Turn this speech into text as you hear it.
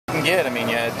can get. I mean,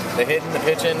 you had the hitting, the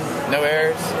pitching, no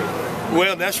errors.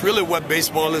 Well, that's really what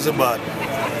baseball is about,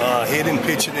 hitting,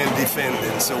 pitching, and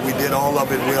defending. So we did all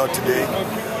of it well today.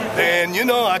 And, you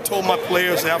know, I told my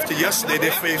players after yesterday they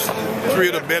faced 3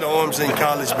 of the better arms in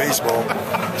college baseball.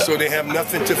 So they have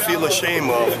nothing to feel ashamed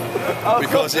of.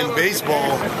 Because in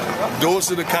baseball, those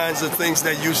are the kinds of things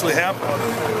that usually happen.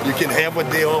 You can have a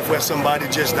day off where somebody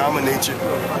just dominates you,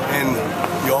 and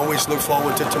you always look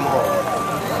forward to tomorrow.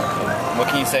 What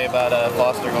can you say about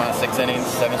Foster going out 6 innings,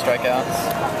 7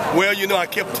 strikeouts? Well, you know, I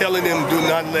kept telling him, do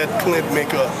not let Clint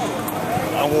make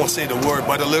I won't say the word,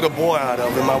 but a little boy out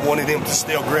of him. I wanted him to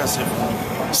stay aggressive.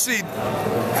 See,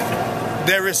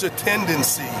 there is a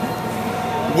tendency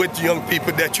with young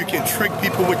people that you can trick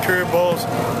people with curveballs,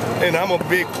 and I'm a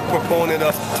big proponent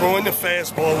of throwing the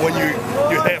fastball when you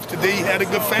have. Today he had a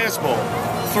good fastball.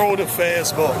 Throw the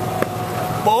fastball.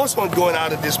 Balls aren't going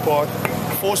out of this park.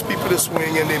 Force people to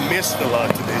swing, and they missed a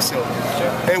lot today. So,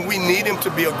 and we need him to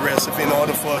be aggressive in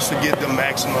order for us to get the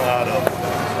maximum out of it.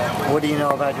 What do you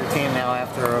know about your team now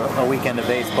after a weekend of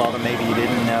baseball that maybe you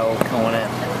didn't know going in?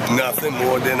 Nothing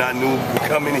more than I knew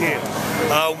coming here.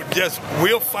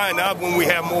 We'll find out when we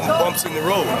have more bumps in the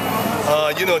road.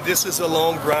 You know, this is a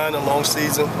long grind, a long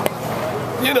season.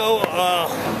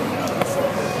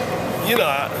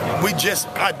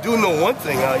 I do know one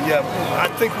thing. I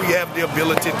think we have the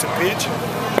ability to pitch,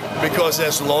 because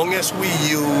as long as we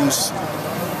use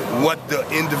what the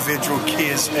individual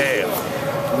kids have,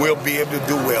 we'll be able to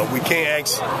do well. We can't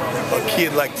ask a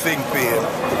kid like Thigpen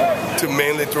to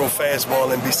mainly throw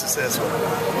fastball and be successful.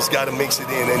 He's got to mix it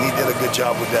in, and he did a good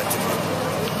job with that today.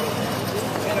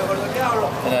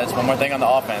 And just one more thing on the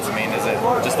offense. I mean, is it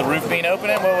just the roof being open?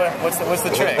 What's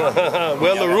the trick?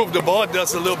 Well, the ball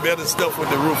does a little better stuff with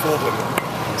the roof open.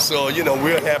 So, you know,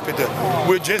 we're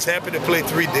just happy to play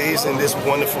 3 days in this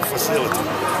wonderful facility.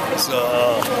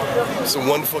 So it's a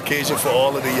wonderful occasion for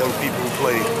all of the young people who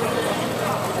played.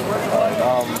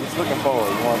 Just looking forward,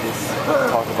 you want to just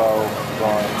talk about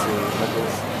going to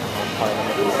Nicholls, playing in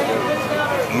Nicholls?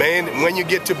 Man, when you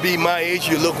get to be my age,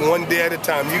 you look one day at a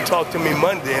time. You talk to me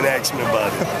Monday and ask me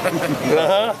about it.